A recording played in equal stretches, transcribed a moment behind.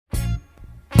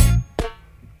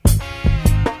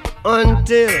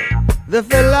until the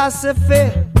philosophy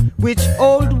which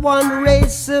old one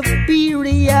race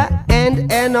superior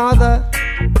and another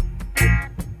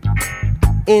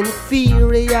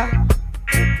inferior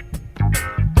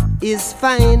is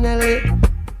finally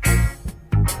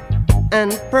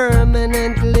and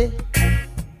permanently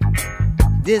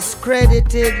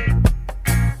discredited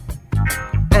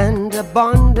and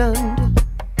abandoned.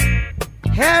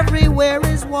 Everywhere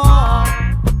is war.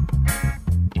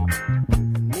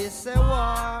 It's a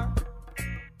war.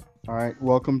 All right,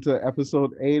 welcome to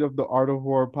episode 8 of the Art of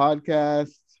War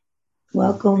podcast.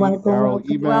 Welcome. We have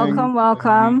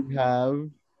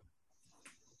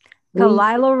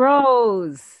Khalilah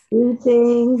Rose,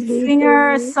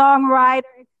 singer, songwriter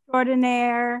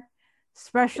extraordinaire,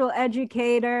 special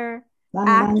educator,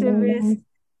 activist,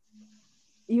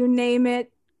 you name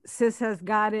it, sis has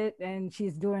got it, and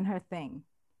she's doing her thing.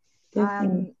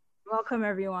 Welcome,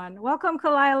 everyone. Welcome,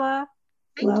 Khalilah.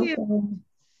 Thank you.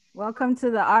 Welcome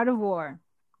to the Art of War.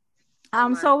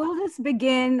 So we'll just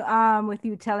begin with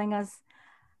you telling us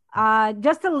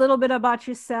just a little bit about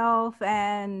yourself,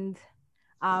 and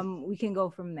we can go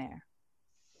from there.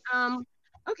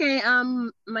 Okay.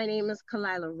 My name is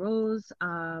Khalilah Rose.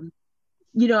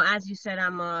 As you said,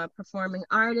 I'm a performing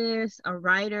artist, a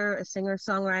writer, a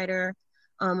singer-songwriter.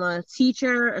 I'm a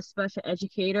teacher, a special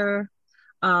educator.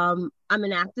 I'm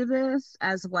an activist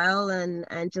as well, and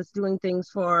just doing things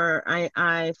for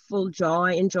I full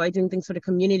joy, enjoy doing things for the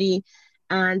community.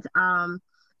 And I'm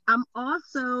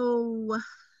also,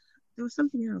 there was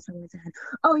something else I wanted to add.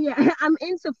 Oh yeah, I'm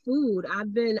into food.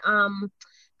 I've been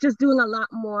just doing a lot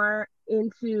more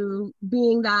into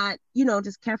being that,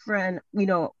 just Kefra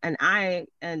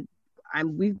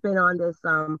and we've been on this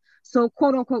so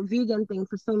quote unquote vegan thing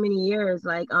for so many years,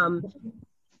 like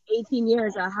 18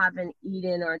 years I haven't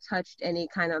eaten or touched any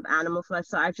kind of animal flesh.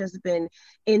 So I've just been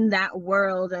in that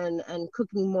world and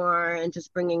cooking more and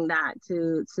just bringing that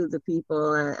to the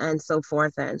people and so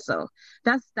forth. And so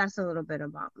that's a little bit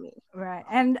about me. Right.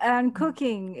 And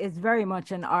cooking is very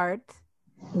much an art.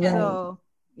 Right. So,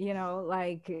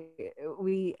 like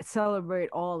we celebrate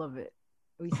all of it.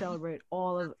 We celebrate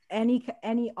all of any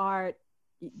art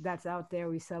that's out there,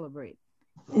 we celebrate.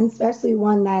 And especially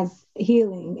one that's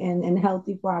healing and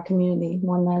healthy for our community,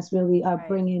 one that's really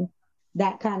bringing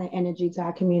that kind of energy to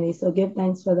our community. So give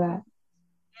thanks for that.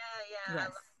 Yeah. Yes. I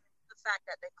love the fact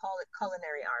that they call it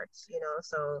culinary arts,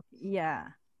 so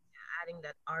yeah, adding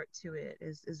that art to it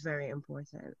is very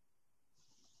important.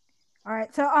 All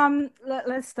right, so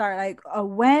let's start. Like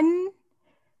when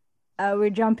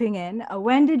we're jumping in,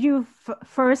 when did you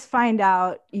first find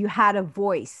out you had a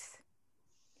voice?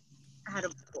 I had a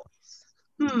voice.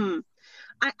 I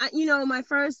my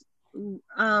first,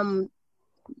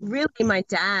 really my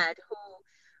dad, who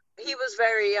he was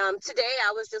very, today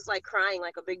I was just like crying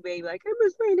like a big baby, like I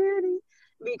miss my daddy,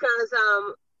 because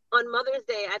on Mother's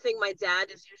Day, I think my dad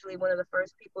is usually one of the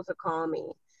first people to call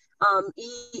me, and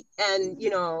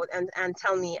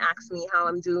tell me, ask me how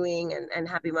I'm doing and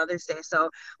happy Mother's Day.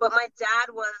 So, but my dad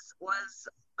was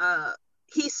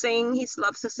he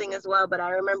loves to sing as well, but I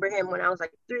remember him when I was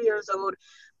like 3 years old,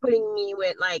 putting me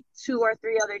with like 2 or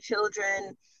 3 other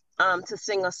children to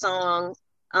sing a song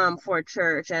for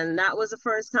church. And that was the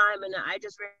first time. And I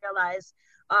just realized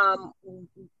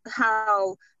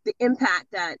how the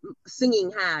impact that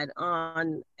singing had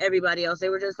on everybody else. They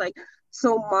were just like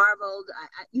so marveled.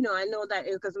 I know that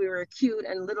because we were cute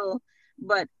and little,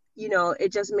 but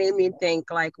it just made me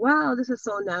think like, wow, this is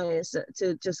so nice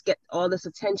to just get all this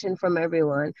attention from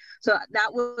everyone. So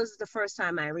that was the first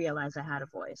time I realized I had a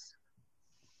voice.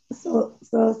 So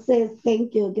sis,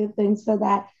 thank you. Give thanks for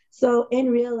that. So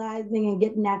in realizing and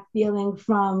getting that feeling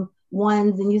from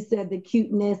ones, and you said the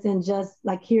cuteness and just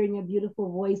like hearing your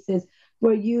beautiful voices,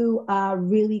 for you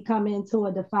really coming to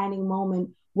a defining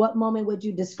moment, what moment would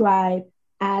you describe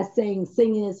as saying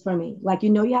singing is for me? Like,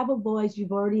 you have a voice,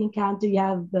 you've already encountered, you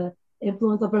have the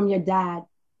influence from your dad.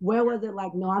 Where was it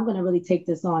like, no, I'm going to really take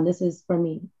this on. This is for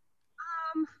me.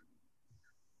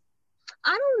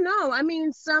 I don't know. I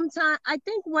mean, sometimes I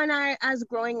think as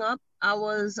growing up, I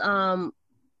was, I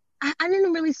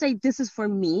didn't really say this is for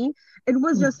me. It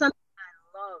was just something I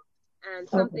loved and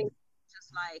something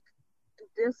just like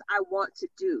this I want to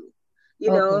do,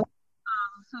 know?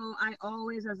 So I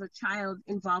always, as a child,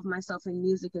 involved myself in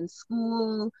music in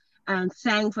school and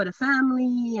sang for the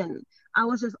family. And I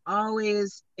was just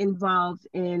always involved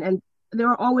and there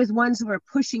were always ones who were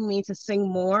pushing me to sing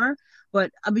more,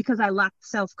 but because I lacked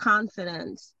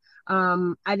self-confidence,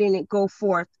 I didn't go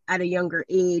forth at a younger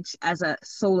age as a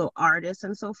solo artist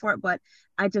and so forth, but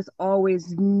I just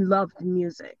always loved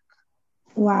music.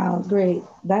 Wow, great.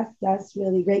 That's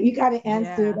really great. You kind of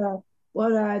answered Yeah.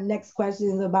 one of our next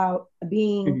questions about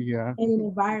being Yeah. in an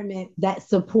environment that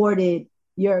supported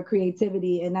your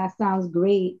creativity, and that sounds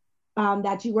great.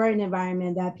 That you were in an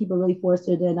environment that people really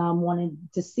fostered and wanted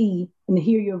to see and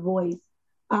hear your voice.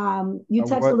 You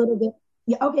touched a What? little bit.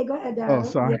 Yeah. Okay. Go ahead, Oh, Daryl.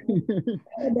 Yeah. sorry. Go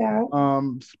ahead,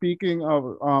 Daryl. Speaking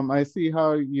of, I see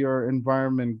how your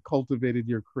environment cultivated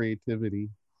your creativity,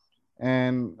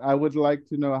 and I would like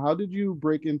to know, how did you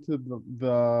break into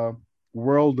the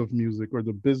world of music or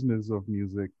the business of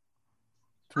music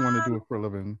to want to do Um, it for a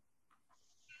living?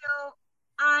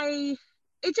 I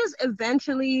it just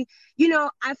eventually,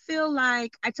 I feel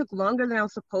like I took longer than I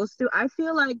was supposed to. I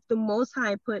feel like the Most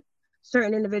High put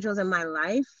certain individuals in my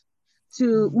life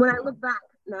to, when I look back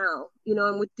now,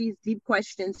 and with these deep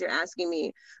questions you're asking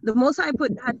me, the Most High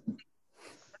put that,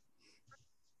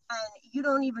 and you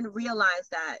don't even realize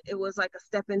that it was like a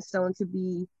stepping stone to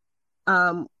be,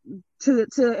 um,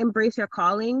 to embrace your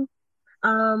calling.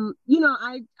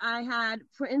 I had,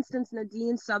 for instance,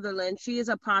 Nadine Sutherland. She is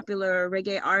a popular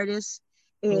reggae artist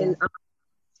Yeah. in,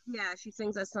 yeah, she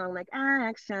sings a song like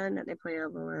Action that they play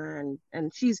over,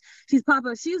 and she's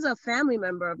popular. She's a family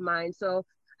member of mine. So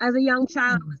as a young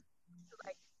child,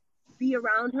 like, be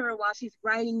around her while she's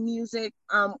writing music.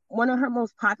 One of her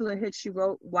most popular hits she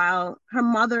wrote while her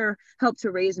mother helped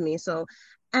to raise me. So,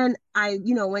 and I,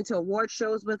 went to award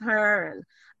shows with her, and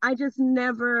I just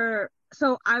never.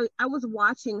 So I was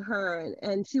watching her,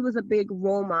 and she was a big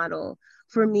role model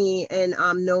for me, and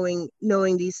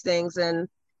knowing these things. And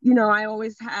I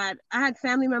had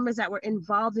family members that were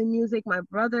involved in music. My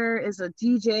brother is a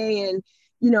DJ, and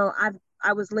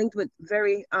I was linked with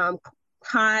very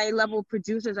high level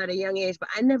producers at a young age, but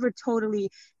I never totally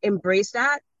embraced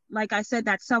that. Like I said,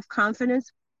 that self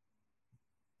confidence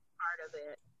part of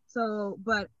it. So,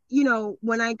 but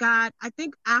when I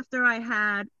think after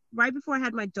right before I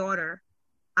had my daughter,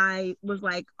 I was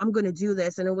like, I'm going to do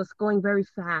this. And it was going very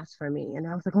fast for me. And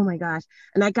I was like, oh my gosh.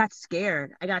 And I got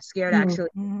scared. I got scared Mhm. actually.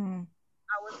 Mhm.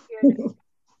 I was scared to business,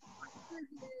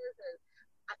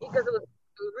 and because it was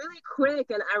really quick,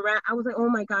 and I was like, oh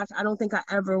my gosh, I don't think I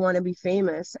ever want to be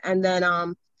famous. And then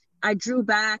I drew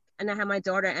back, and I had my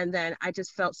daughter, and then I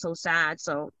just felt so sad.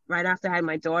 So right after I had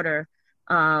my daughter,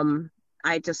 um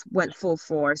I just went full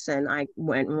force, and I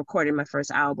went and recorded my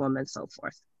first album and so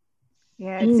forth.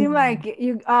 Yeah, it seemed Mm. like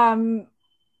you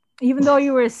even though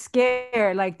you were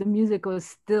scared, like the music was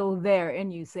still there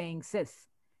in you saying, sis,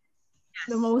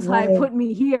 the Yes. most high Right. put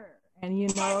me here. And you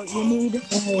need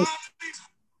Right.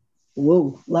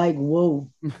 Whoa. Like whoa.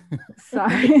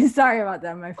 sorry, sorry about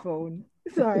that, my phone.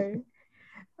 Sorry.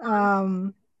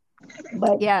 Um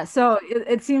But yeah, so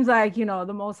it seems like,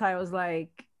 the most high was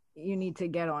like, you need to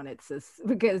get on it, sis,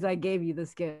 because I gave you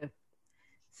this gift.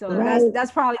 So that's right.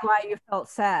 that's probably why you felt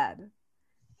sad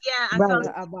Yeah, I felt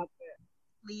Right. about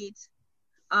leads.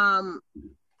 um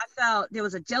I felt there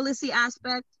was a jealousy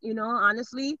aspect,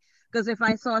 honestly, because if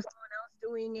I saw someone else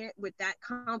doing it with that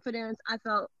confidence, I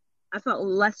felt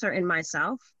lesser in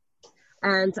myself.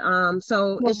 And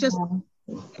so it's just Wow.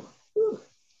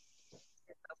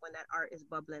 when that art is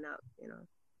bubbling up.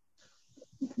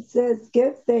 Says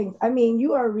good things. I mean,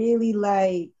 you're really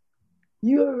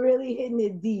hitting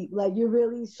it deep. Like you're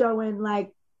really showing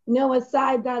like a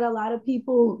side that a lot of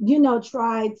people,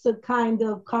 try to kind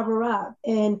of cover up.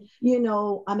 And,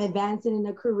 I'm advancing in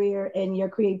a career and your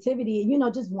creativity,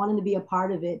 just wanting to be a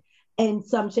part of it in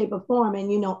some shape or form.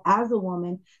 And, as a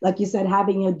woman, like you said,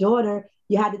 having your daughter,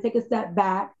 you had to take a step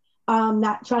back.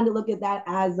 Not trying to look at that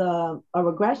as a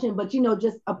regression, but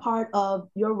just a part of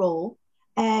your role.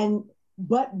 And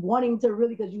but wanting to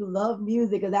really, because you love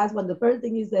music, because that's what the first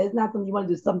thing you said, it's not something you want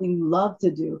to do, something you love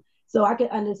to do. So I can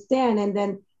understand. And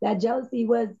then that jealousy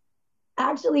was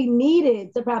actually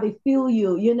needed to probably fuel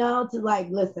you, to like,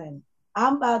 listen,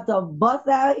 I'm about to bust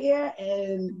out here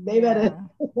and they better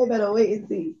yeah. they better wait and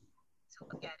see. To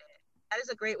look at it, that is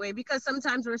a great way, because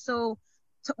sometimes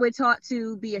we're taught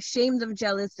to be ashamed of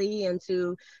jealousy and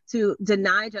to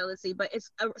deny jealousy, but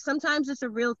sometimes it's a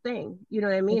real thing, you know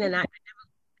what I mean? And I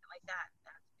like that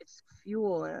it's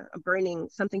fuel, a burning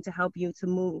something to help you to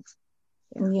move.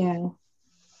 Yeah. Yeah.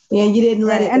 Yeah, you didn't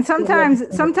let Right. it And influence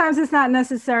you. sometimes it's not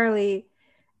necessarily,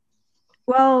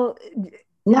 well,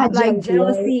 Not like jealousy, right?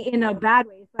 jealousy in a bad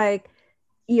way. It's like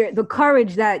the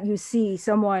courage that you see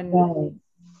someone, Right.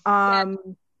 Yeah.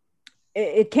 um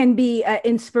it can be an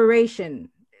inspiration,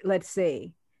 let's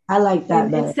say. I like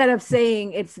that better. Instead of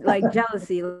saying it's like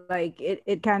jealousy, like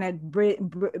it kind of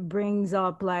brings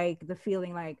up like the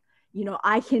feeling like,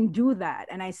 I can do that,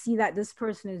 and I see that this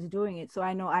person is doing it, so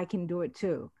I know I can do it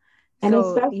too. And So you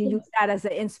especially use that as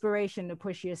an inspiration to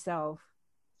push yourself.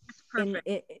 in perfect.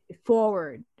 it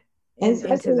forward And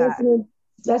into that.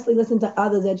 especially listen to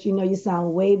others that you know you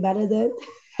sound way better than,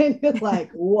 and you're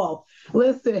like, whoa,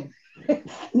 listen.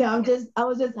 No, I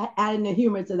was just adding the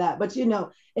humor to that. But you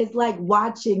know, it's like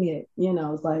watching it. You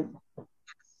know, it's like,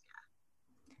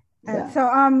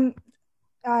 so.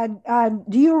 So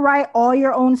do you write all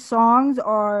your own songs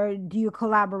or do you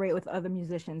collaborate with other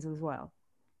musicians as well?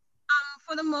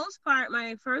 For the most part,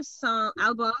 my first song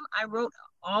album, I wrote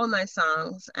all my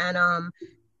songs, and I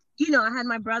had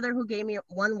my brother who gave me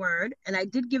one word, and I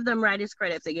did give them writer's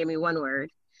credit if they gave me one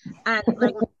word, and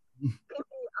like a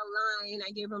line,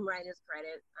 I gave him writer's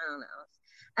credit. I don't know,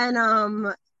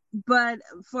 and but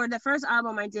for the first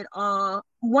album, I did all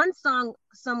one song.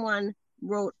 Someone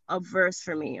wrote a verse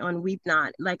for me on Weep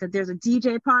Not. Like there's a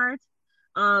DJ part.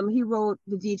 He wrote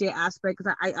the DJ aspect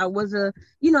because I was I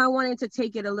wanted to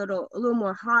take it a little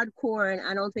more hardcore, and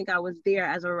I don't think I was there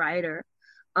as a writer.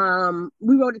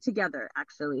 We wrote it together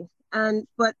actually, and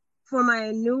but for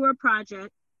my newer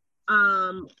project,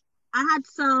 um, I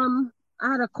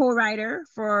had a co-writer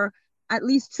for at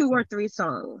least 2 or 3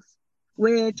 songs,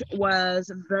 which was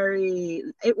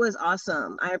it was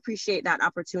awesome. I appreciate that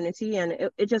opportunity, and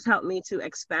it just helped me to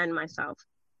expand myself.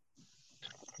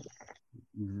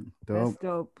 That's Dope.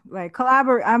 dope. Like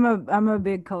collaborate. I'm a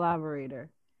big collaborator.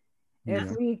 If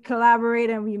Yeah. we collaborate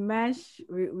and we mesh,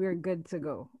 we're good to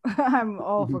go. I'm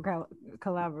all for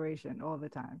collaboration all the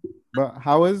time. But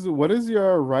what is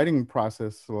your writing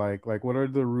process like? Like, what are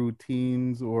the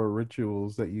routines or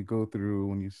rituals that you go through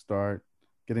when you start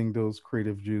getting those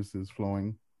creative juices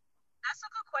flowing? That's a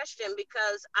good question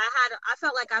because I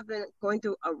felt like I've been going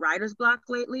through a writer's block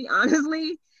lately,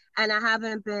 honestly, and I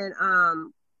haven't been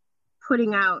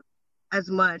putting out as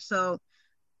much. So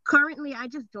currently I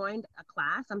just joined a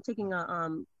class. I'm taking a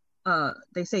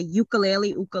they say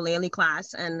ukulele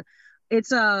class, and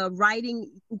it's a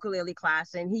writing ukulele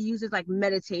class, and he uses like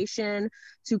meditation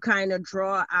to kind of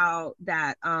draw out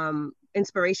that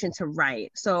inspiration to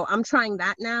write. So I'm trying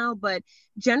that now, but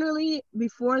generally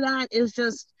before that is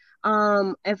just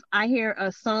if I hear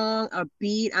a song, a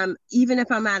beat, even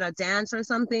if I'm at a dance or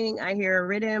something, I hear a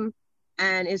rhythm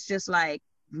and it's just like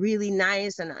really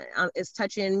nice, and it's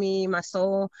touching me, my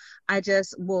soul. A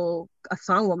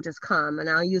song will just come, and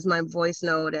I'll use my voice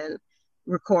note and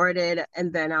record it,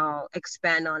 and then I'll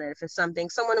expand on it. If it's something,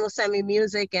 someone will send me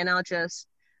music, and I'll just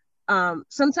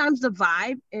sometimes the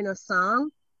vibe in a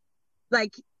song,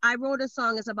 like I wrote a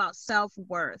song is about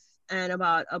self-worth and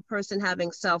about a person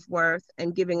having self-worth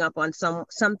and giving up on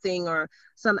something or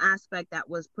some aspect that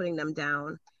was putting them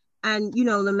down. And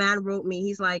the man wrote me,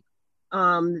 he's like,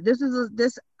 this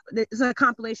is a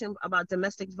compilation about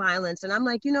domestic violence, and I'm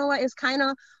like, you know what, it's kind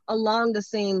of along the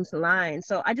same line.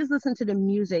 So I just listen to the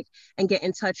music and get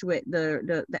in touch with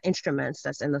the instruments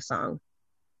that's in the song.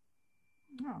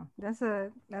 Oh, that's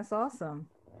awesome.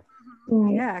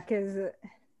 Right. Yeah, because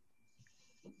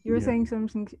you were Yeah. saying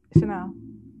something, Chanel.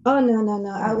 Oh, no, no,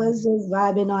 no. I was just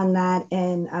vibing on that,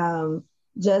 and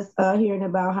just hearing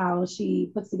about how she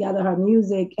puts together her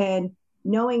music, and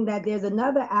knowing that there's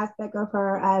another aspect of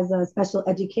her as a special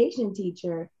education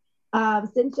teacher.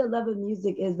 Since your love of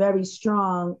music is very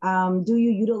strong, do you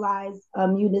utilize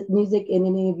music in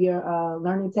any of your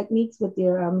learning techniques with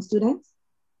your students?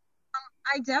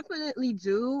 I definitely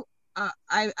do.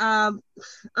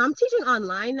 I'm teaching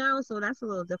online now, so that's a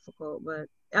little difficult. But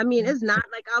I mean, it's not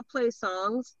like I'll play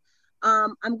songs.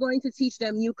 I'm going to teach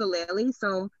them ukulele,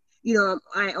 so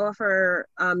I offer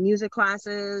music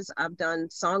classes. I've done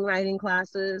songwriting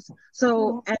classes.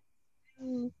 So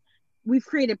and we've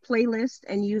created playlists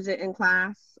and use it in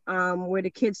class where the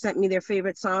kids sent me their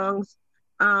favorite songs.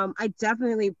 I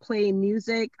definitely play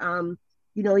music.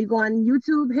 You go on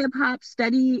YouTube, hip hop,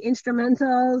 study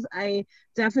instrumentals. I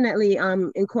definitely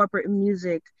incorporate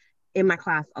music in my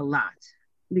class a lot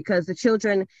because the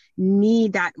children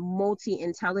need that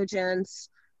multi-intelligence,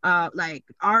 like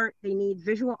art. They need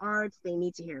visual arts. They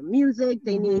need to hear music. Mm-hmm.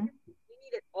 They need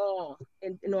it all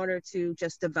in order to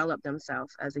just develop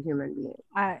themselves as a human being.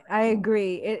 I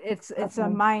agree. It's a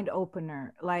mind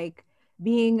opener. Like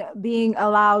being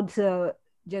allowed to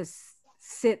just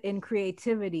sit in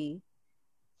creativity.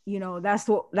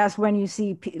 That's when you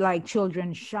see like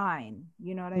children shine.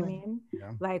 You know what I mean?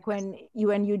 Yeah. Like when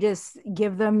you just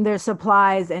give them their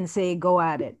supplies and say go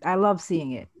at it. I love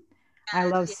seeing it. I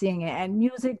love Yes, seeing it. And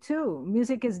music too.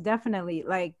 Music is definitely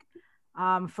like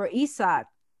for Isaac,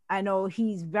 I know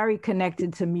he's very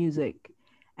connected to music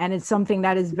and it's something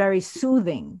that is very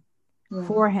soothing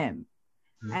for him.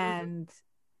 And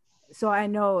so I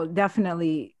know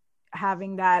definitely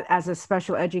having that as a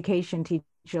special education teacher,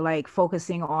 like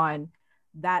focusing on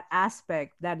that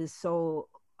aspect that is so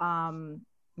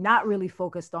not really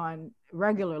focused on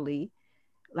regularly,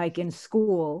 like in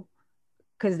school,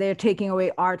 because they're taking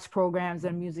away arts programs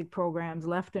and music programs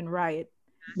left and right.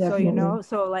 Definitely. So, you know,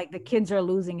 so like the kids are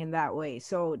losing in that way.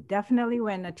 So definitely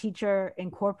when a teacher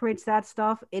incorporates that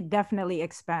stuff, it definitely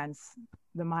expands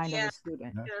the mind of Yeah, a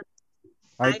student. Yeah. just-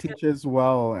 I I just teach as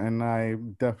well, and I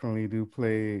definitely do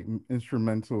play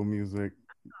instrumental music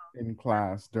in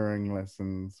class during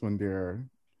lessons when they're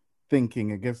thinking.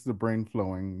 It gets the brain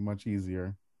flowing much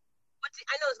easier.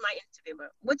 I know it's my interview,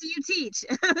 but what do you teach?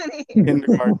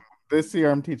 Kindergarten. This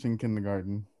year I'm teaching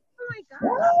kindergarten. Oh my gosh.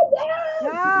 Oh, yes.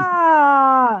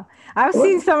 Yeah. I've What?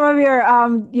 seen some of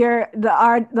your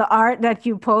the art that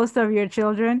you post of your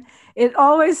children. It's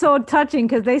always so touching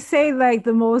because they say like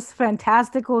the most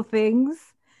fantastical things.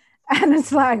 And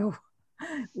it's like,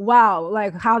 wow,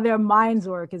 like how their minds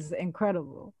work is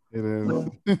incredible. It is.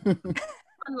 Online.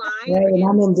 Right, and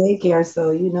I'm in daycare, so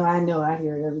I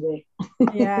hear it every day.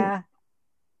 Yeah.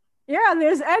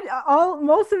 Yeah, all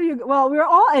most of you. Well, we're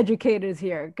all educators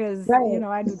here because Right,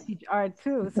 I do teach art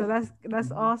too. So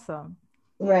that's awesome.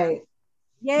 right.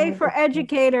 Yay for 100%.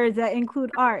 educators that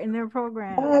include art in their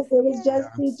programs. Yes, it was Yeah. just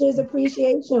Teachers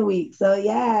Appreciation Week. So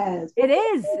yes. It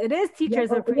is. It is Yeah,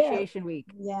 Teachers oh, yeah. Appreciation Week.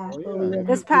 Yeah. Oh So we yeah. were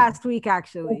This past week, this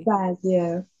actually. size,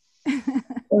 yeah.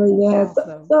 Oh yeah.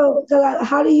 So, Awesome. so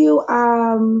how do you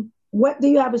what do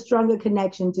you have a stronger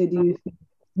connection to? Do you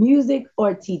music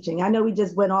or teaching? I know we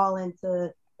just went all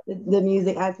into the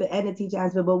music aspect and the teaching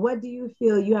aspect, but what do you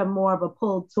feel you have more of a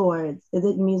pull towards? Is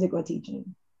it music or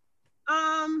teaching?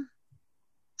 Um,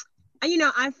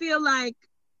 I feel like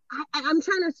I'm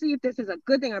trying to see if this is a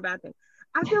good thing or a bad thing.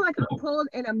 I feel like I'm pulled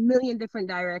in a million different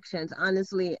directions,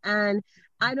 honestly. And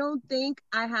I don't think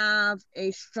I have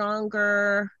a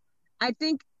stronger, I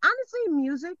think, honestly,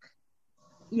 music.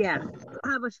 Yeah, I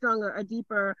have a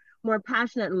deeper, more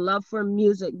passionate love for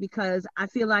music because I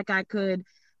feel like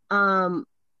um,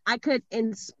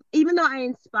 even though I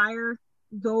inspire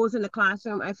those in the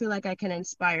classroom, I feel like I can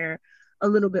inspire a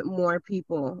little bit more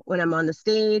people when I'm on the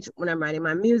stage, when I'm writing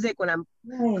my music, when I'm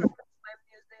Right. performing my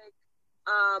music.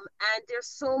 And there's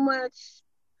so much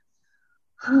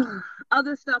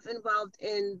other stuff involved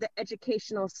in the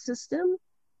educational system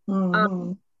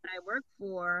Mm-hmm. that I work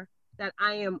for that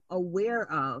I am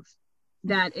aware of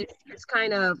that it's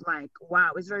kind of like,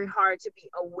 wow, it's very hard to be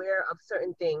aware of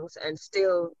certain things and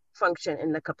still function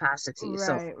in the capacity.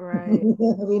 So, Right, right.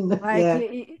 Like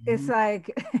Yeah. it's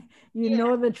like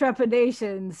yeah, the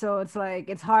trepidation, so it's like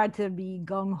it's hard to be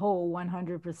gung ho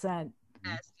 100%.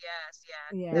 yes, yes,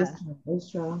 yeah. Yeah. It's true.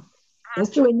 It's true. I have It's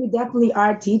to, true. And you definitely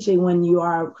are teaching when you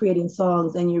are creating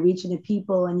songs and you're reaching the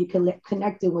people and you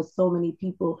connecting with so many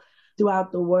people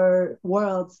throughout the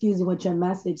world, excuse me, with your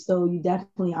message. So you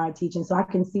definitely are teaching. So I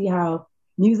can see how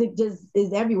music just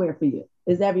is everywhere for you.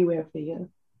 Is everywhere for you.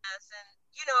 yes. And,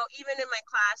 even in my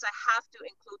class, I have to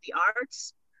include the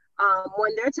arts.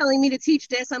 When they're telling me to teach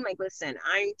this, I'm like, listen,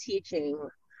 I'm teaching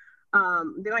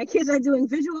my kids are doing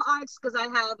visual arts because I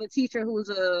have a teacher who's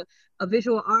a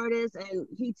visual artist and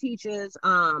he teaches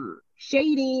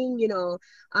shading, we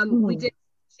Mhm. did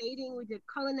shading, we did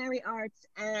culinary arts,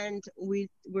 and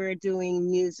we're doing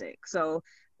music. So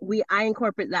I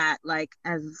incorporate that like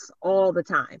as all the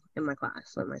time in my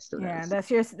class with my Yeah, students.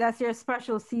 that's your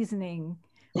special seasoning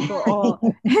for all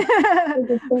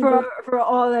Simple. for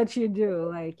all that you do.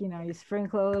 Like, you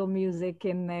sprinkle a little music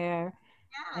in there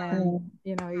Yeah, and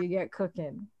you get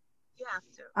cooking. you have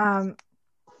to. Um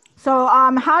so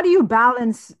how do you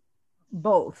balance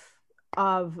both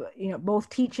of both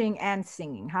teaching and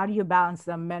singing? How do you balance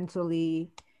them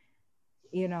mentally,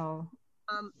 you know?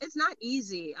 It's not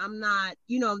easy. I'm not,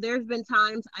 there's been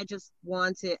times I just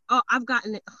wanted, oh, I've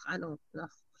gotten it. Ugh, I don't, ugh.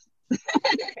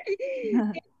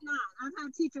 It's not. I've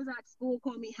had teachers at school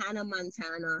call me Hannah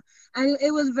Montana, and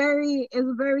it was very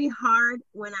hard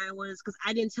when because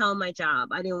I didn't tell my job.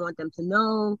 I didn't want them to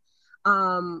know.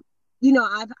 Um,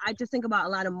 I just think about a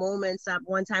lot of moments that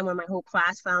one time when my whole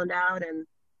class found out, and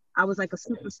I was like a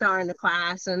superstar in the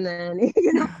class, and then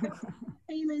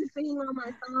came in singing all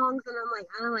my songs, and I'm like,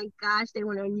 oh my gosh, they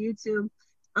went on YouTube.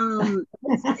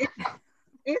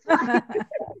 It's like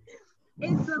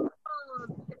it's so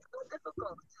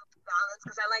difficult to balance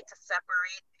because I like to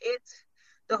separate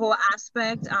the whole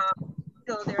aspect.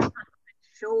 There are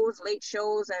shows, late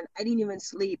shows, and I didn't even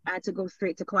sleep. I had to go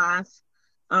straight to class.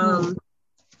 Mm. Um,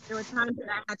 there were times that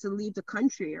I had to leave the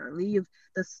country or leave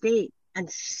the state and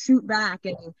shoot back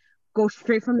and go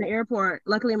straight from the airport.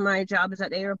 Luckily, my job is at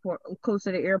the airport, close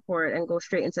to the airport, and go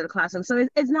straight into the classroom. So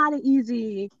it's not an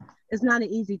easy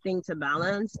thing to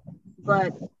balance.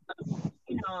 But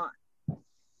you know,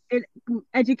 it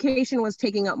education was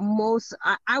taking up most.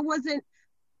 I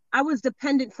was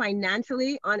dependent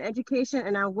financially on education,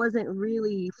 and I wasn't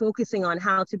really focusing on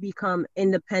how to become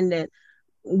independent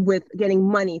with getting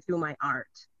money through my art.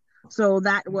 So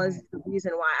that was the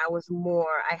reason why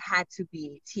I had to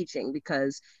be teaching,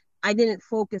 because I didn't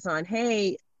focus on,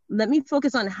 hey, let me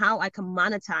focus on how I can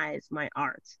monetize my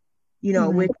art,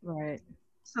 which Right.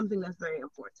 something that's very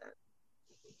important.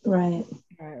 Right.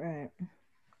 Right.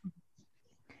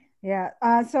 Yeah.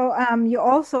 So you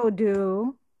also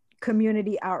do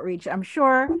community outreach. I'm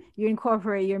sure you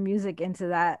incorporate your music into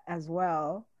that as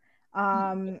well.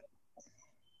 Um,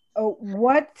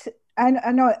 what I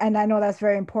know, and I know that's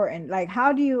very important. Like,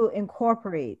 how do you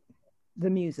incorporate the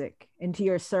music into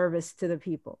your service to the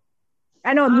people?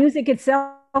 I know music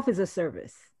itself is a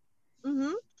service.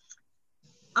 Mm-hmm.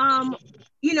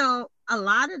 A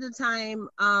lot of the time,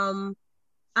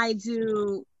 I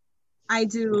do,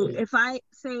 if I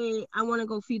say I want to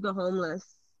go feed the homeless,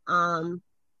 and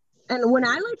when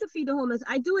I like to feed the homeless,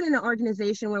 I do it in an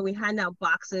organization where we hand out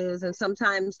boxes, and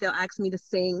sometimes they'll ask me to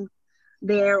sing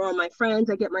there, or my friends,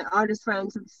 I get my artist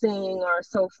friends to sing or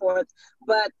so forth.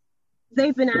 But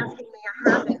they've been asking me, I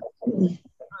haven't done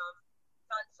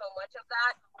so much of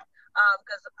that,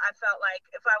 because I felt like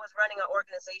if I was running an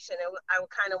organization, I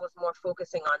kind of was more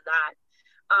focusing on that.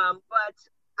 But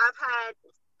I've had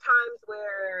times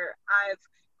where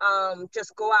I've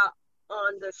just go out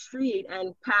on the street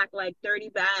and pack like 30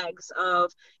 bags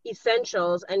of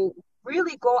essentials and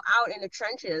really go out in the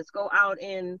trenches, go out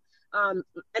in, and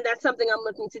that's something I'm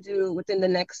looking to do within the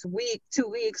next week, 2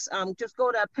 weeks. Just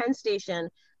go to a Penn Station.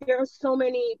 There are so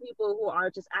many people who are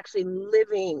just actually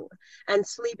living and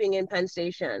sleeping in Penn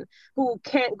Station, who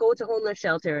can't go to homeless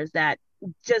shelters, that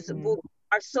just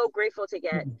are so grateful to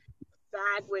get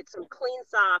bag with some clean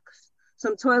socks,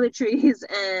 some toiletries,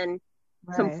 and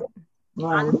some Right. food.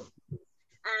 Wow.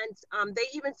 And they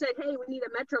even said, hey, we need a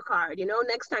Metro card,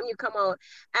 next time you come out.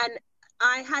 And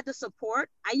I had the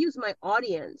support. I used my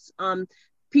audience.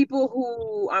 People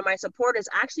who are my supporters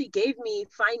actually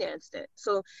financed it.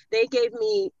 So they gave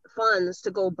me funds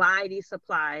to go buy these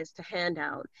supplies to hand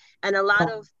out. And a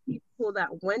lot of people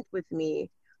that went with me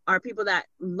are people that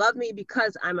love me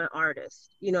because I'm an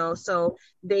artist, so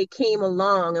they came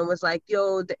along and was like,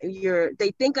 yo,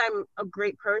 they think I'm a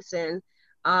great person.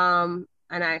 And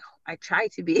I try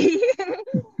to be, but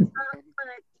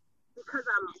because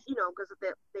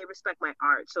they respect my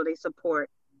art, so they support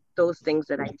those things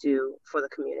that I do for the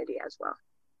community as well.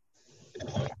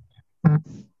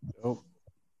 Oh,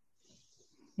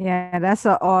 Yeah, that's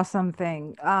an awesome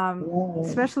thing.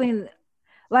 Especially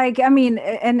like, I mean,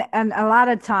 and a lot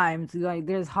of times like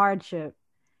there's hardship,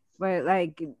 but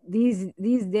like these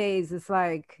days it's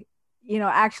like,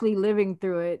 actually living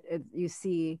through it, you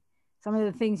see some of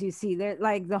the things you see there.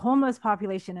 Like the homeless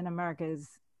population in America is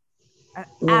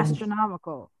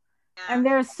astronomical, Yeah. and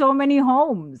there's so many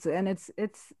homes, and it's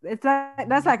like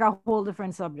that's like a whole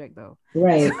different subject though.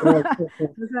 Right. Right.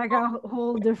 It's like a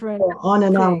whole different On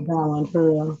and off thing. that one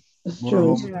for real. It's more true.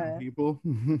 homeless than Yeah. people.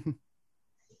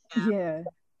 Yeah. Yeah.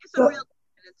 It's a So real,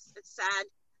 it's sad,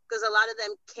 because a lot of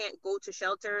them can't go to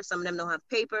shelters. Some of them don't have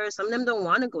papers. Some of them don't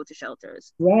want to go to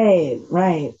shelters. Right,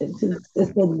 right. It's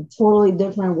a totally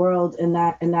different world in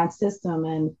that system,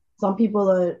 and some people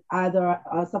are either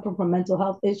suffering from mental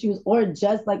health issues or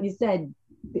just like you said,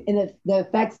 in the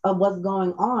effects of what's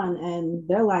going on, and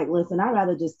they're like, "Listen, I'd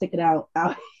rather just stick it out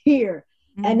here,"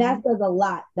 and that says a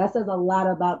lot. That says a lot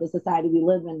about the society we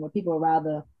live in, where people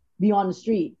rather be on the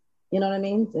street. You know what I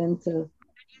mean? And to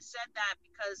You said that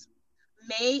because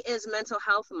May is Mental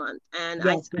Health Month, and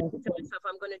I yes, said to myself,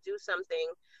 I'm going to do something,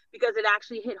 because it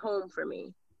actually hit home for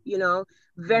me,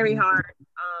 very hard.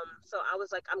 So I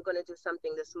was like, I'm going to do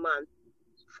something this month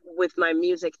with my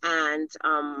music, and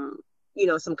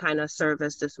some kind of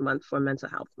service this month for Mental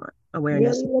Health Month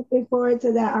awareness. really looking forward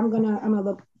to that. I'm gonna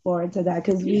look forward to that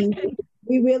because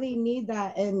we really need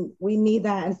that, and we need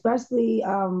that, especially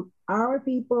our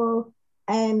people.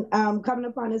 And coming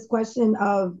upon this question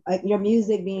of your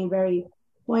music being very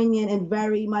poignant and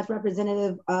very much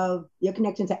representative of your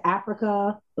connection to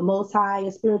Africa, the Most High,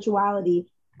 your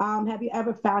spirituality. Have you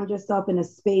ever found yourself in a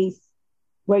space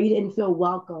where you didn't feel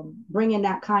welcome, bringing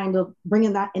that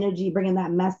energy, bringing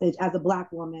that message as a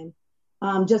Black woman?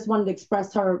 Just wanted to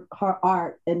express her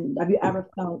art. And have you ever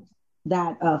felt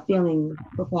that feeling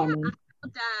performing?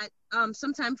 Yeah, that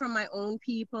sometimes from my own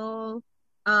people,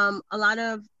 a lot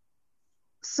of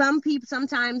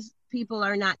sometimes people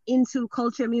are not into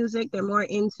culture music. They're more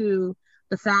into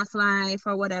the fast life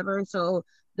or whatever. So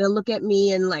they'll look at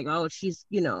me and like, oh, she's,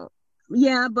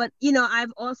 yeah. But,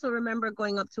 I've also remember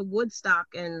going up to Woodstock,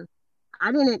 and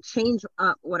I didn't change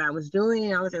up what I was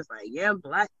doing. I was just like, yeah,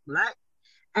 black, black.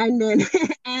 And then,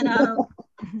 and owner was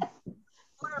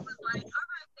like, all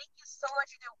right, thank you so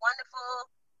much. You did wonderful.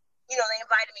 They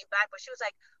invited me back, but she was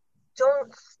like,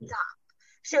 don't stop.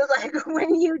 She was like,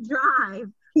 when you drive,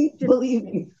 Keep just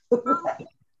believing. don't stop.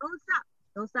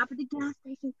 Don't stop at the gas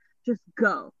station. Just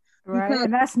go. Right. Because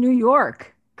And that's New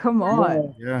York. Come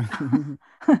on. Yeah.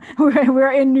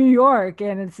 We're in New York,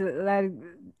 and it's like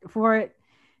for it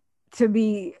to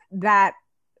be that,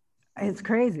 it's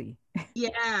crazy.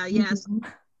 yeah, yes.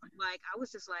 Like I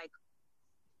was just like,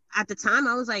 at the time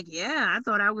I was like, yeah, I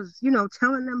thought I was,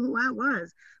 telling them who I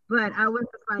was. But I was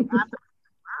just like, after,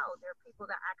 wow, there are people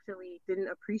that actually didn't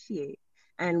appreciate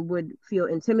and would feel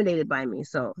intimidated by me.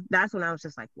 So that's when I was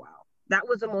just like, wow, that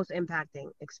was the most impacting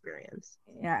experience.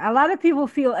 Yeah, a lot of people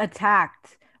feel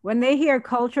attacked when they hear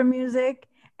culture music,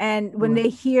 and when they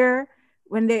hear,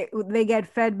 when they get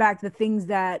fed back the things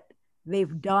that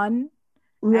they've done,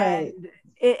 Right.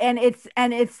 and it's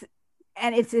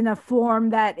in a form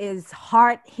that is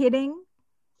heart hitting.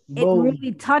 It Boom.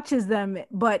 really touches them,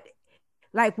 but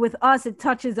like with us, it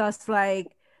touches us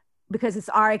like because it's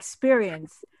our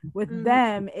experience. With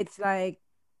them, it's like,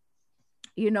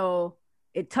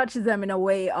 it touches them in a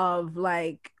way of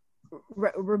like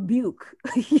rebuke,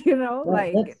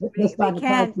 Right. like Let's they find the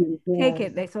can't positive. take Yeah.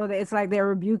 it. It's like they're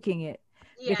rebuking it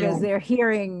Yeah. because they're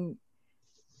hearing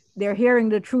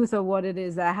the truth of what it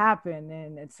is that happened,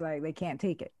 and it's like they can't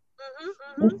take it.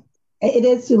 It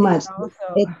is too much. So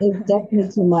It's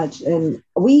definitely too much, and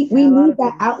we a lot need of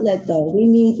that people. outlet though. We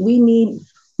need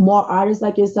more artists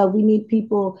like yourself. We need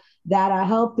people that are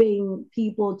helping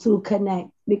people to connect,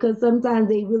 because sometimes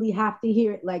they really have to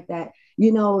hear it like that.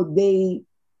 They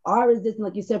are resistant,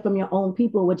 like you said, from your own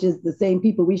people, which is the same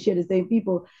people. We share the same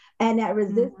people, and that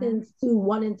resistance to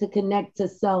wanting to connect to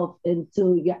self and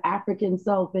to your African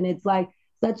self, and it's like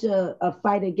such a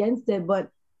fight against it, but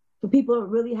for people to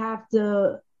really have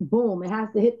to boom, it has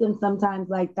to hit them sometimes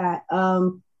like that,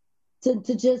 to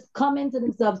just come into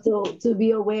themselves, to be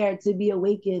aware, to be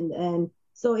awakened, and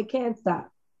so it can't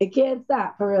stop. It can't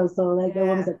stop for real. So like the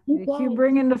woman said, keep Keep going,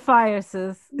 bringing the fire,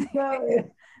 sis. keep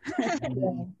going.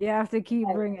 You have to keep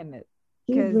bringing it,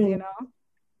 Keep because bringing.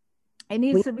 it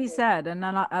needs to be said, and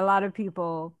a lot of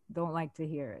people don't like to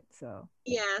hear it. So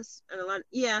Yes, and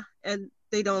and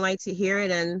they don't like to hear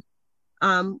it. And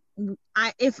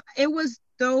if it was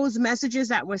those messages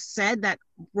that were said that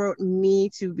brought me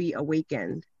to be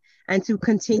awakened and to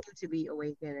continue to be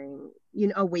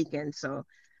awakened. So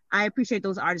I appreciate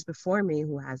those artists before me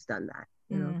who has done that.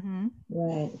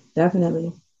 Right,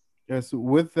 definitely. Yes.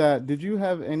 With that, did you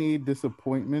have any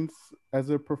disappointments as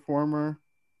a performer?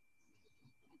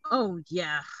 Oh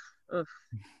yeah. Ugh.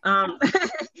 my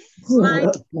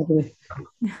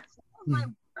my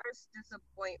first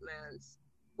disappointments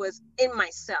was in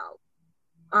myself.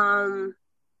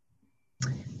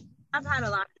 I've had a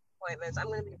lot of disappointments. I'm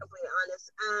going to be completely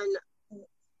honest. And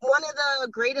one of the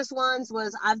greatest ones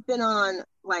was I've been on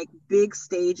like big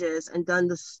stages and done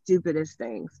the stupidest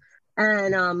things.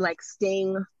 And like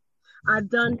Sting, I've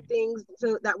done things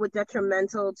that were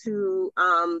detrimental to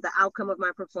the outcome of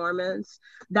my performance.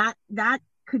 That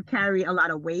could carry a lot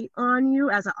of weight on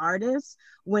you as an artist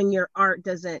when your art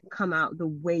doesn't come out the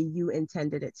way you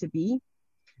intended it to be.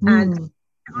 And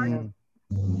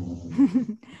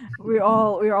we're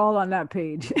all on that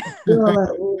page. And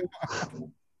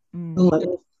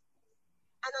another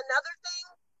thing,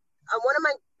 one of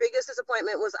my biggest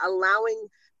disappointment was allowing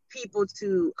people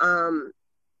to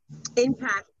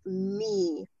impact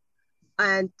me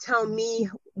and tell me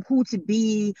who to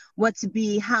be, what to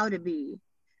be, how to be.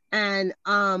 And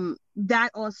that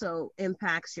also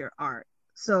impacts your art.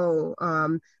 So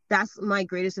that's my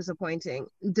greatest disappointment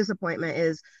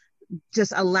is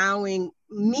just allowing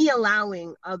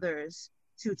others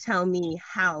to tell me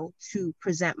how to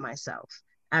present myself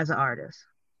as an artist.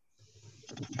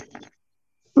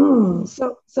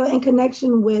 So in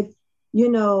connection with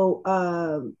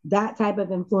that type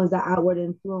of influence, that outward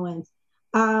influence,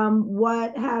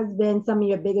 what has been some of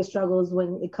your biggest struggles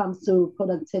when it comes to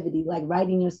productivity, like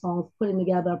writing your songs, putting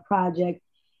together a project?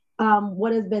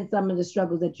 What has been some of the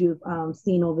struggles that you've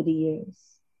seen over the years?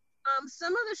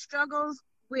 Some of the struggles,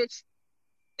 which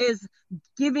is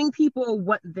giving people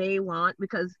what they want,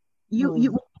 because you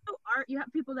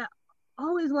have people that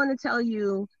always want to tell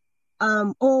you,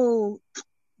 oh,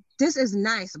 this is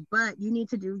nice, but you need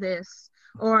to do this,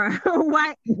 or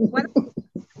what is that?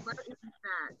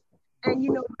 And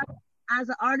as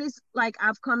an artist, like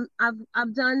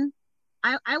I've done,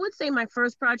 I would say my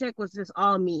first project was just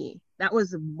all me. That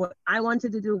was what I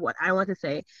wanted to do, what I want to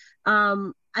say.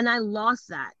 and I lost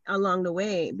that along the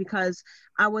way because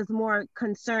I was more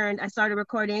concerned. I started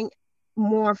recording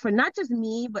more for not just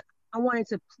me, but I wanted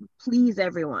to please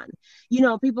everyone. You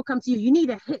know, people come to you, you need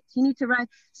a hit, you need to write.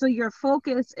 So your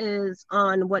focus is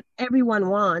on what everyone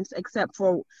wants, except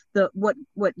for what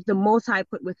the Most High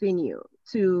put within you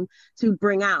to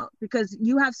bring out, because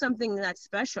you have something that's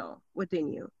special within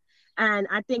you. And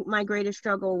I think my greatest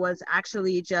struggle was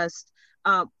actually just,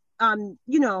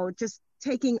 just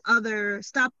taking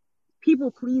stop people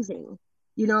pleasing,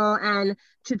 and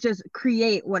to just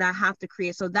create what I have to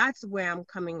create. So that's where I'm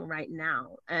coming right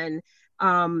now. And,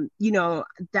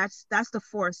 that's the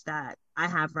force that I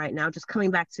have right now, just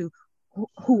coming back to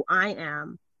who I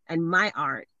am and my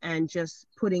art and just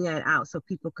putting it out so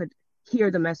people could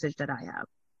hear the message that I have.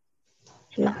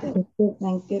 Good things, good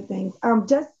things, good things. I'm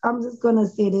just gonna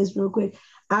say this real quick.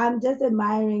 I'm just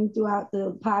admiring throughout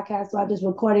the podcast while just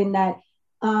recording that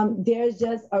there's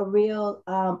just a real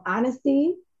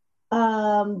honesty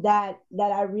that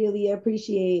I really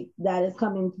appreciate that is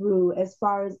coming through as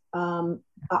far as an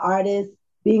artist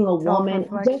being a woman.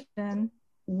 Just,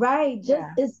 right, just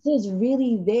yeah. It's just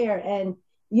really there. And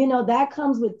that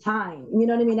comes with time. You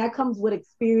know what I mean? That comes with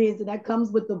experience, and that comes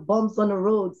with the bumps on the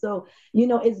road. So,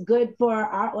 it's good for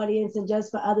our audience and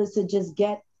just for others to just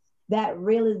get that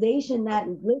realization that,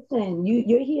 listen,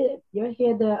 you're here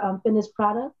the finished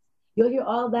product. You'll hear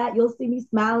all that. You'll see me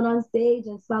smiling on stage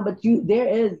and smile, but there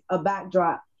is a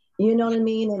backdrop. You know what I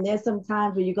mean? And there's some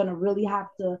times where you're gonna really have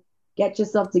to get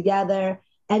yourself together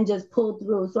and just pull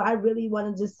through. So I really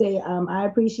want to just say I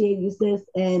appreciate you, sis,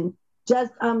 and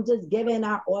just giving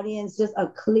our audience just a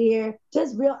clear,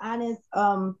 just real honest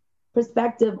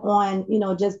perspective on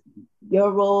just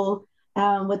your role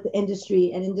with the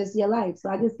industry and in just your life. So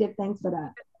I just give thanks for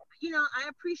that. I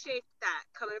appreciate that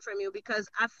coming from you, because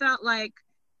I felt like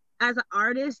as an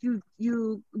artist,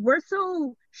 we're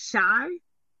so shy,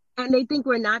 and they think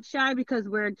we're not shy because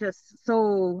we're just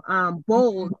so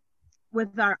bold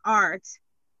with our art.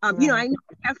 Right. I know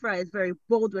Ephra is very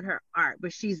bold with her art,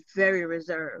 but she's very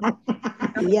reserved.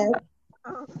 Yes.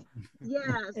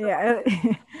 Yeah. So.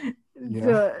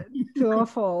 Yeah. To a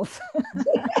fault. Like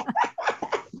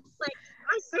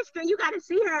my sister, you got to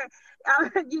see her.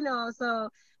 So.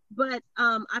 But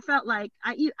I felt like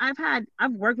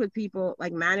I've worked with people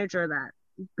like manager that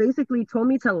basically told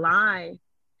me to lie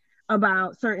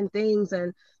about certain things,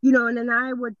 and and then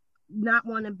I would not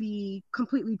want to be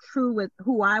completely true with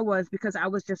who I was because I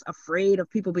was just afraid of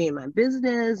people being in my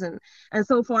business and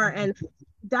so far. And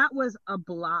that was a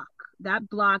block that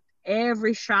blocked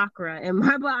every chakra in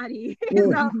my body.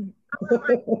 So, I was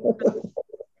like,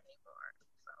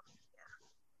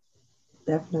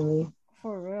 definitely,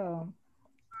 for real.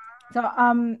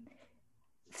 So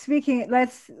speaking,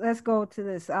 let's go to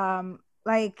this.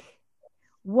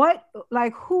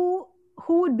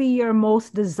 Who would be your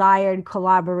most desired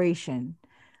collaboration?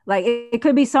 Like it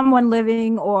could be someone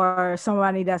living or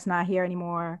somebody that's not here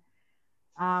anymore.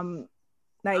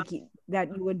 Like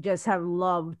that you would just have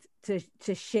loved to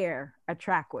share a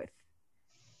track with.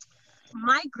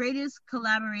 My greatest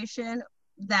collaboration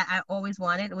that I always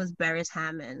wanted was Beres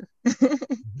Hammond.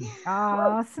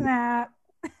 Oh, snap.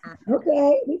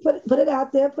 Okay, we put it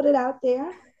out there. Put it out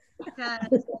there.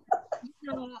 Because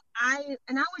I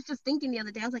was just thinking the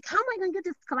other day, I was like, how am I going to get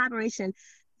this collaboration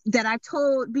that I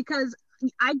told? Because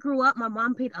I grew up, my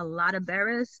mom played a lot of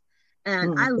Beres,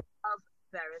 and I love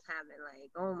Beres Hammond.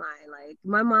 Like, oh my, like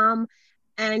my mom,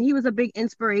 and he was a big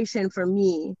inspiration for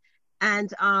me.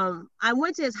 And I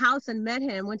went to his house and met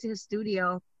him, went to his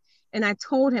studio. And I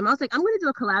told him, I was like, I'm going to do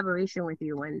a collaboration with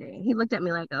you one day. He looked at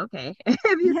me like, okay.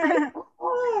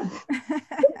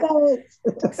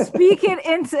 Speak it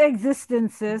into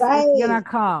existence, sis. Right. It's going to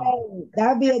come. Right.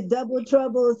 That'd be a double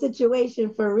trouble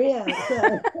situation for real.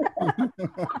 So. That's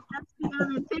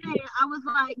today. I was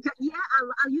like, yeah,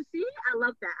 you see? I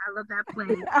love that. I love that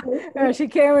play. She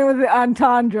came in with the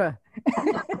entendre.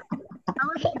 Yeah. I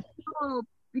was like, oh,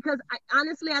 because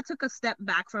I took a step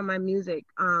back from my music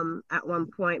at one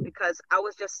point because I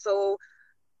was just so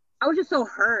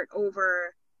hurt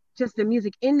over just the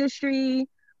music industry.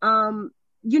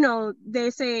 They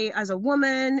say as a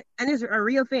woman, and it's a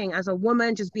real thing, as a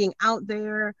woman just being out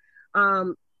there,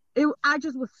 I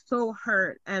just was so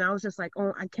hurt, and I was just like,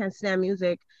 oh, I can't stand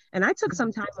music. And I took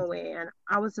some time away, and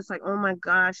I was just like, oh my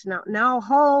gosh, now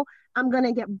I'm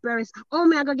gonna get Beres. Oh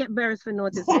man, I'm gonna get Beres for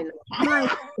noticing.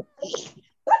 Like,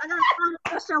 I got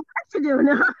extra work to do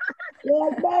now. Yeah,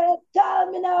 Beres,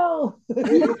 tell me no.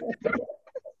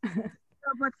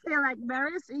 But still, like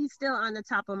Beres, he's still on the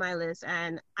top of my list,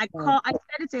 and I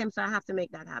said it to him, so I have to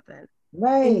make that happen.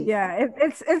 Right. Yeah,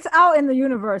 it's out in the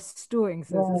universe doing,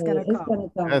 sis. It's Right. gonna It's come. gonna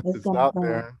come. Yes, It's it's gonna out come.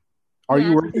 there. Are you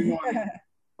Yes. working on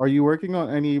Are you working on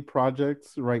any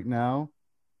projects right now?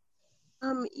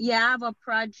 Yeah, I have a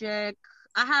project.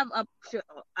 I have a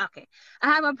okay. I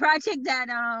have a project that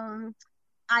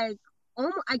I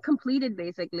I completed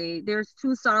basically. There's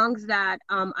two songs that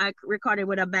I recorded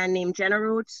with a band named Jenna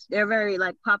Roots. They're very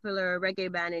like popular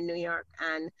reggae band in New York,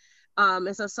 and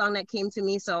it's a song that came to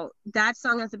me. So that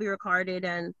song has to be recorded,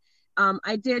 and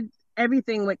I did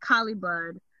everything with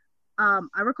Khalilah.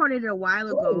 I recorded it a while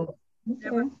ago. Ooh,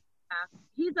 Never. okay.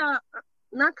 He's a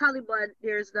not Khalilah.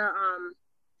 There's the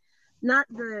not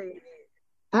the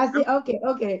I see. I'm Okay.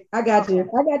 Okay. I got Okay. you.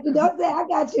 I got you. Don't say I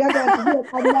got you. I got you. Yes,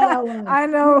 another one. I You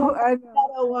know, want I know.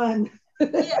 another one.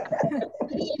 yeah.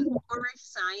 Studying Moorish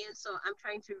science, so I'm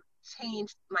trying to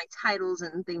change my titles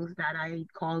and things that I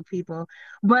call people.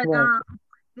 But Right.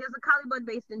 there's a Calibut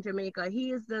based in Jamaica.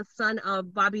 He is the son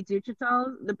of Bobby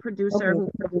Digital, the producer Okay.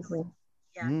 who, Producer.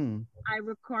 yeah, Mm. I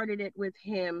recorded it with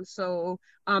him. So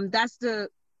that's the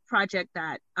project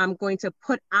that I'm going to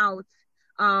put out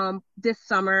this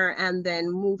summer, and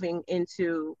then moving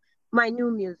into my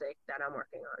new music that I'm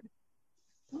working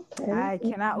on. Okay. I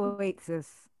cannot wait, sis.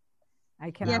 I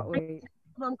Yeah, cannot my wait.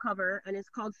 album cover, and it's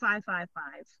called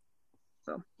 555.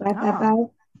 So 555.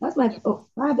 Oh. That's my yeah, oh,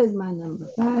 five is my number.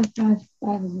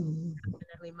 555 is my number.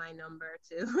 definitely my number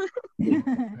too.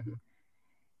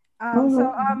 All So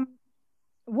right.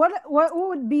 what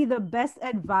would be the best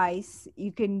advice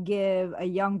you can give a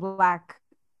young black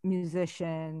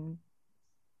musician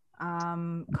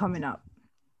coming up?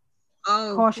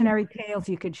 Oh, Cautionary tales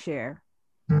you could share.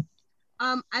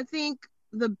 I think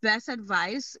the best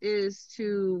advice is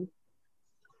to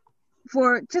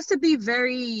for just to be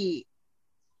very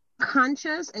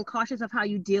conscious and cautious of how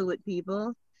you deal with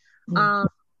people. Mm. Um,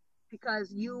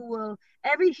 because you will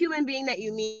every human being that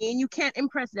you meet, you can't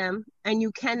impress them, and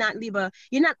you cannot leave a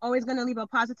you're not always going to leave a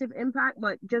positive impact,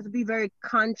 but just be very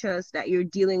conscious that you're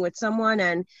dealing with someone,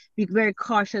 and be very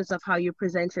cautious of how you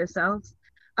present yourself.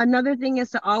 Another thing is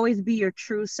to always be your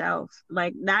true self.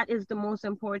 Like that is the most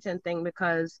important thing,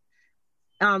 because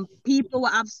people will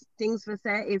have things to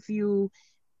say if you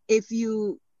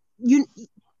you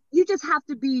just have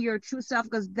to be your true self,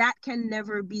 because that can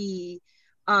never be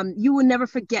you will never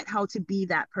forget how to be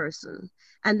that person,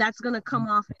 and that's going to come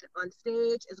off on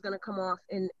stage, it's going to come off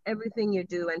in everything you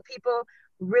do, and people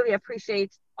really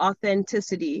appreciate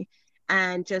authenticity.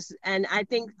 And I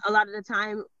think a lot of the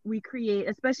time we create,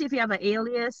 especially if you have an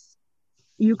alias,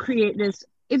 you create this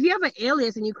if you have an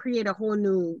alias and you create a whole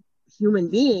new human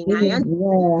being. I Yeah.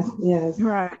 Yeah. Yes.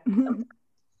 Right.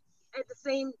 at the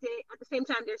same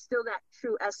time, there's still that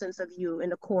true essence of you in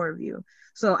the core of you.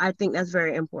 So I think that's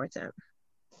very important.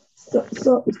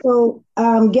 So,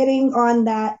 getting on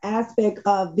that aspect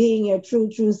of being your true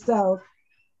self,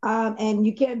 and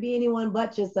you can't be anyone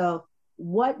but yourself.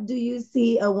 What do you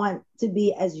see or want to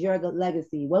be as your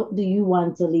legacy? What do you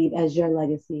want to leave as your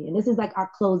legacy? And this is like our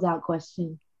closeout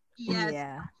question. Yes,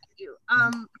 Yeah. thank you.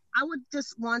 I would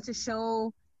just want to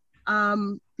show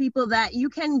people that you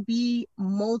can be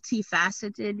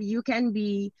multifaceted. You can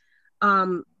be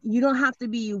you don't have to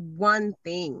be one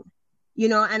thing.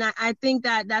 And I think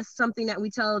that that's something that we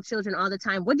tell children all the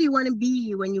time. What do you want to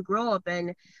be when you grow up?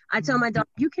 And I tell my daughter,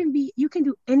 you can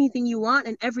do anything you want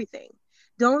and everything.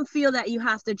 Don't feel that you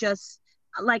have to just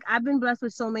like I've been blessed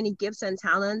with so many gifts and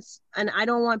talents, and I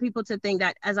don't want people to think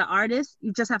that as an artist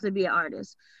you just have to be an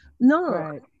artist. No,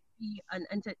 Right. be an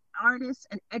artist,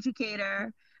 an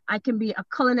educator. I can be a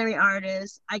culinary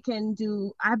artist. I've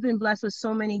been blessed with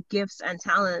so many gifts and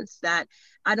talents that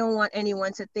I don't want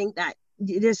anyone to think that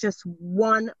there's just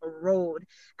one road.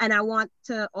 And I want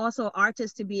to also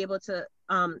artists to be able to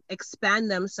expand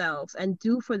themselves and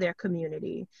do for their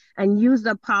community and use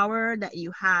the power that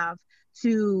you have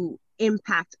to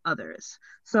impact others.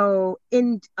 So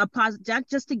in a positive,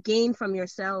 just to gain from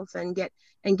yourself and get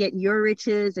your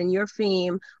riches and your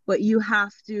fame, but you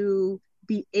have to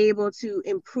be able to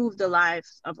improve the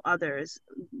lives of others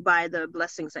by the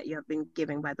blessings that you have been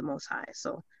given by the Most High.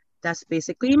 So that's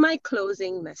basically my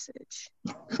closing message.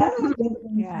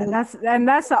 Yeah, that's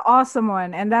an awesome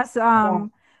one. And that's Yeah,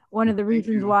 one of the Thank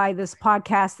reasons you. why this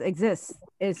podcast exists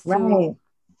is right.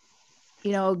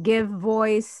 to, give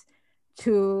voice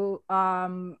to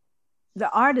the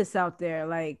artists out there.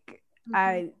 Like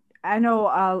Mhm. I know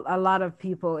a lot of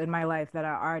people in my life that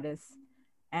are artists,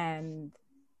 and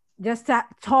just to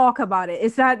talk about it.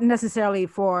 It's not necessarily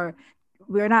for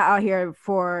we're not out here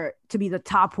for to be the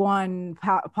top one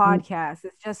podcast.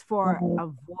 It's just for Right. a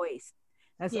voice.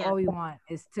 That's Yeah. all we want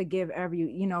is to give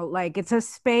like it's a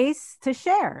space to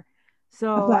share.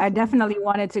 So I definitely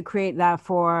wanted to create that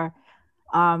for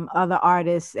other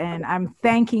artists, and I'm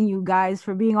thanking you guys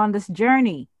for being on this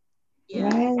journey. Yeah.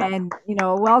 Right. And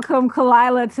welcome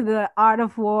Khalilah to the Art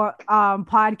of War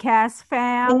podcast,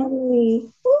 fam. Hey.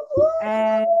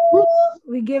 And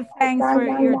we give thanks for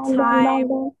your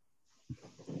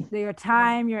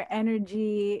time, your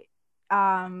energy.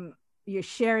 You're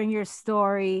sharing your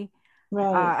story.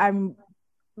 Right. I'm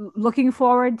looking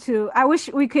forward to. I wish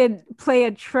we could play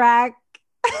a track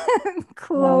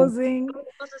closing.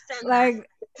 Like,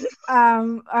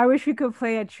 I wish we could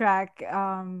play a track.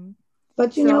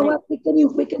 But you know what? We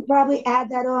could probably add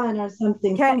that on or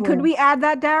something. Could we add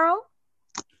that, Daryl?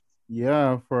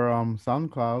 Yeah, for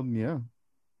SoundCloud. Yeah.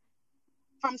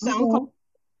 From SoundCloud. Okay.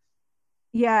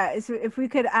 Yeah, so if we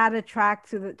could add a track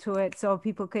to it so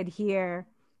people could hear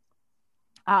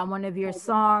one of your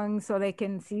songs, so they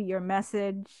can see your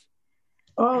message.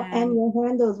 Oh, and your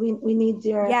handles. We need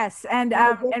your. Yes, and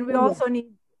we also need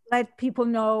to let people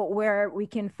know where we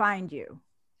can find you.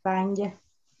 Find you.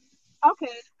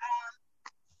 Okay.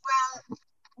 Well,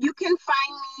 you can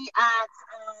find me at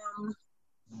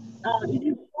you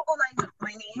can Google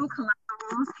my name,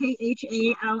 Khalilah Rose,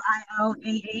 Khalilah.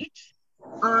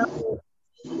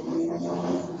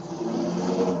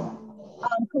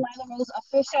 Khalilah Rose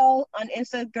Official on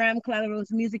Instagram, Khalilah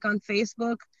Rose Music on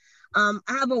Facebook. I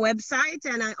have a website,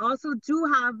 and I also do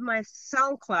have my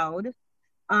SoundCloud.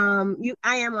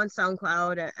 I am on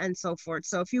SoundCloud and so forth.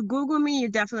 So if you Google me, you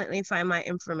definitely find my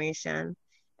information.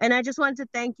 And I just wanted to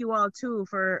thank you all too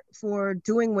for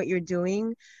doing what you're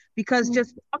doing, because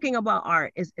just talking about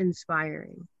art is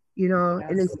inspiring. Yes,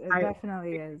 it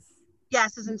definitely is.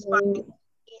 Yes, it's inspiring.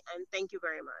 And thank you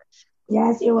very much.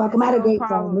 Yes, you're welcome. I had a great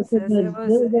time. It was a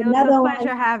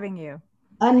pleasure having you.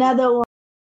 Another one.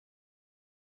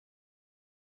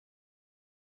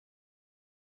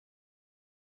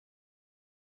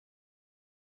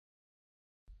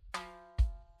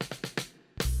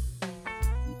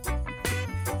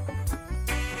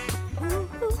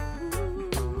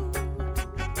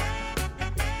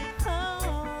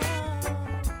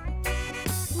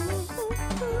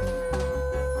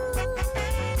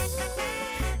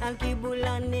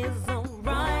 Al-Kibulan is a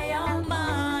royal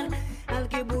man.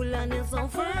 Al-Kibulan is so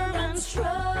firm and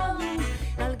strong.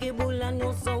 Al-Kibulan,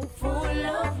 you're so full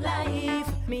of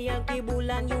life. Me,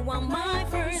 Al-Kibulan, you are my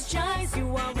first choice.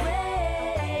 You are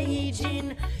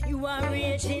raging, you are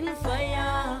raging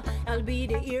fire. I'll be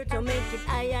the ear to make it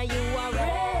higher. You are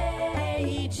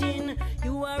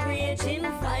raging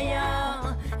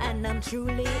fire. And I'm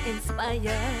truly inspired.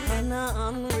 And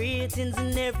I'm ratings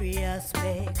in every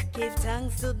aspect. Give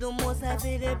thanks to the most I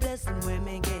feel the blessing when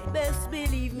me get. Best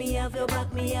believe me have your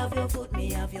back, me have your foot,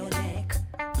 me have your neck.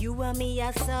 You are me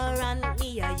a sir and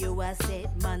me a you a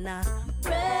set man a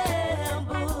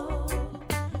rebel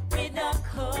with a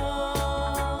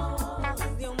cause.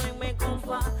 You make me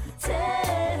comfortable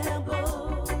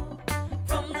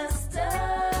from the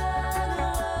start.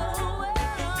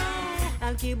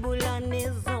 Al-Kibulan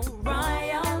is a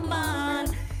royal man.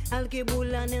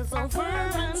 Al-Kibulan is so firm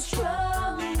and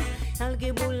strong.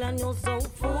 Al-Kibulan, you're so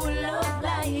full of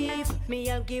life. Me,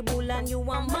 Al-Kibulan, you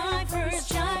are my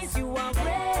first choice. You are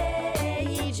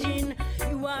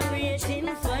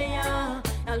raging fire.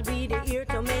 I'll be the ear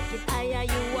to make it higher.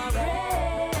 You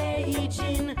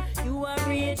are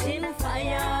raging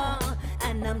fire.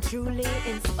 And I'm truly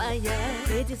inspired.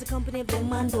 Great is the company of them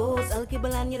man those.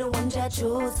 Al-Kibulan, you're the one that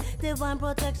chose. Divine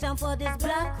protection for this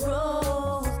black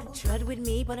rose. Tread with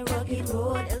me on a rugged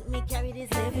road. Help me carry this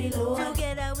heavy load.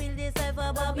 Together we'll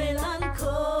decipher Babylon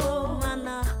code. Man,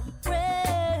 a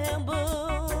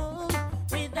rebel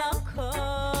without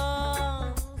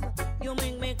cause. You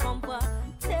make me comfortable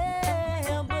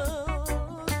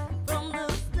from the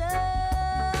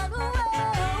start.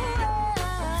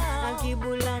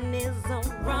 Al-Kibulan is a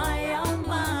royal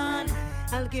man.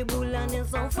 Al-Kibulan is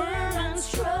so firm and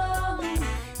strong.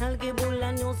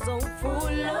 Al-Kibulan, you're so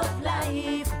full of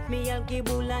life. Me,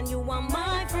 Al-Kibulan, you are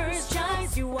my first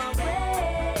choice. You are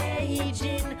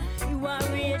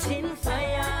raging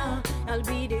fire. I'll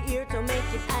be the ear to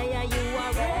make it higher. You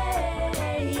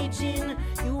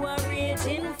are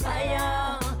raging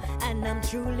fire. And I'm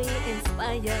truly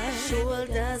inspired.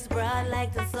 Shoulders broad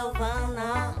like the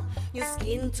savannah. Your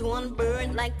skin tone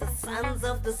burnt like the sands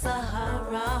of the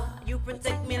Sahara. You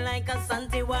protect me like a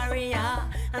Santi warrior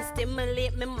and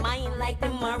stimulate my mind like the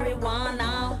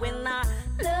marijuana. When I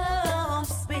love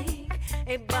speak,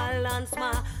 it balance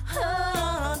my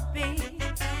heartbeat,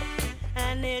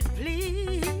 and it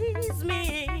please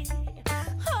me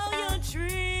how you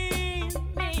treat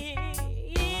me.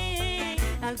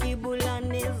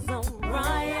 Al-Kibulan is a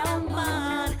royal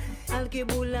man.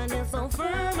 Alkebulan, you're so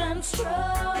firm and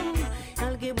strong.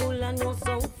 Alkebulan, you're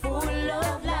so full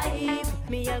of life.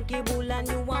 Me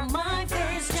Alkebulan, you are my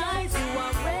first choice.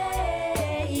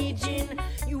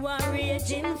 You are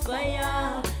raging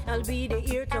fire. I'll be the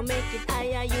ear to make it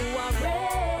higher. You are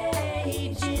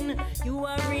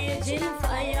raging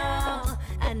fire.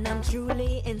 And I'm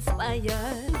truly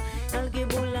inspired.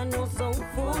 Alkebulan, you're so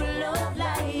full of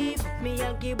life. Me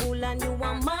Alkebulan, you